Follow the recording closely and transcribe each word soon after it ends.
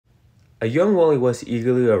A young Wally West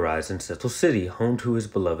eagerly arrives in Central City, home to his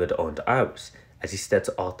beloved Aunt Iris. As he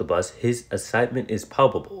steps off the bus, his excitement is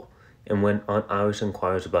palpable, and when Aunt Iris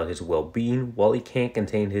inquires about his well-being, Wally can't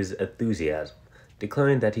contain his enthusiasm,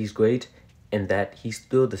 declaring that he's great and that he's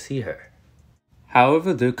thrilled to see her.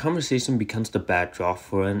 However, their conversation becomes the backdrop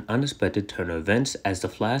for an unexpected turn of events as the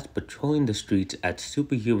Flash, patrolling the streets at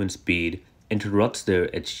superhuman speed, interrupts their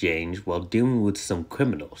exchange while dealing with some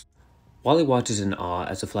criminals. Wally watches in awe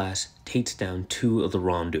as the Flash takes down two of the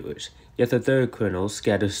wrongdoers, yet the third criminal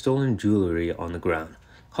scatters stolen jewelry on the ground,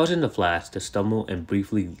 causing the Flash to stumble and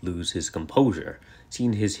briefly lose his composure.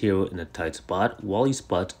 Seeing his hero in a tight spot, Wally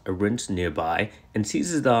spots a wrench nearby and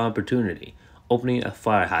seizes the opportunity, opening a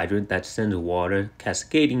fire hydrant that sends water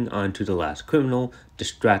cascading onto the last criminal,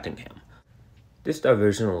 distracting him. This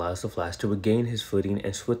diversion allows the Flash to regain his footing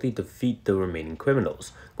and swiftly defeat the remaining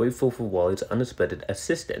criminals. Grateful for Wally's unexpected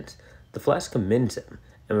assistance, the Flash commends him.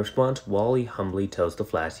 In response, Wally humbly tells the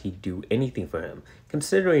Flash he'd do anything for him,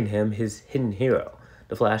 considering him his hidden hero.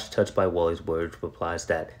 The Flash, touched by Wally's words, replies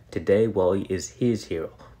that today Wally is his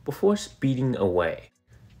hero, before speeding away.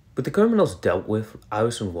 With the criminals dealt with,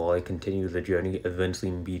 Iris and Wally continue the journey,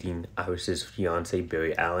 eventually meeting Iris's fiancé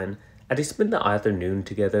Barry Allen. As they spend the afternoon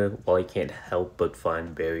together, Wally can't help but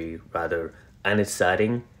find Barry rather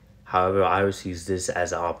unexciting. However, Iris sees this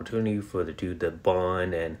as an opportunity for the two to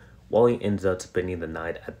bond, and Wally ends up spending the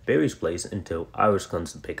night at Barry's place until Iris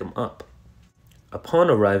comes to pick him up. Upon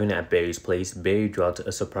arriving at Barry's place, Barry drops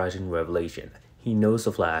a surprising revelation. He knows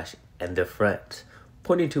the Flash and they're friends.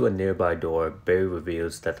 Pointing to a nearby door, Barry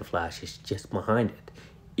reveals that the Flash is just behind it.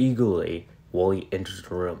 Eagerly, Wally enters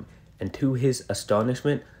the room, and to his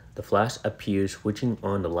astonishment, the Flash appears, switching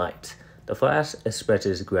on the lights. The Flash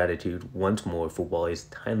expresses gratitude once more for Wally's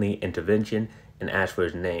timely intervention and asks for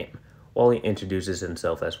his name. Wally introduces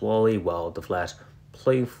himself as Wally, while the Flash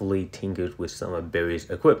playfully tinkers with some of Barry's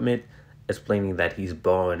equipment, explaining that he's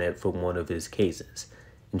borrowing it from one of his cases.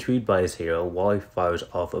 Intrigued by his hero, Wally fires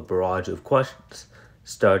off a barrage of questions,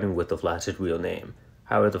 starting with the Flash's real name.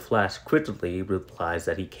 However, the Flash critically replies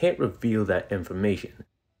that he can't reveal that information.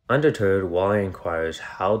 Undeterred, Wally inquires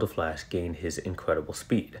how the Flash gained his incredible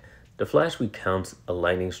speed. The Flash recounts a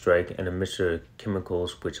lightning strike and a mixture of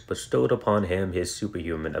chemicals which bestowed upon him his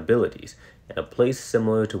superhuman abilities, in a place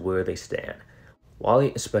similar to where they stand. Wally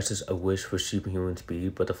expresses a wish for superhuman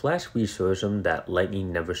speed, but the Flash reassures him that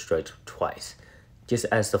lightning never strikes twice. Just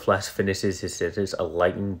as the Flash finishes his sentence, a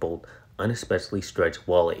lightning bolt unexpectedly strikes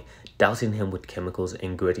Wally, dousing him with chemicals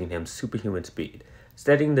and granting him superhuman speed,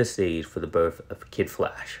 setting the stage for the birth of Kid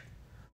Flash.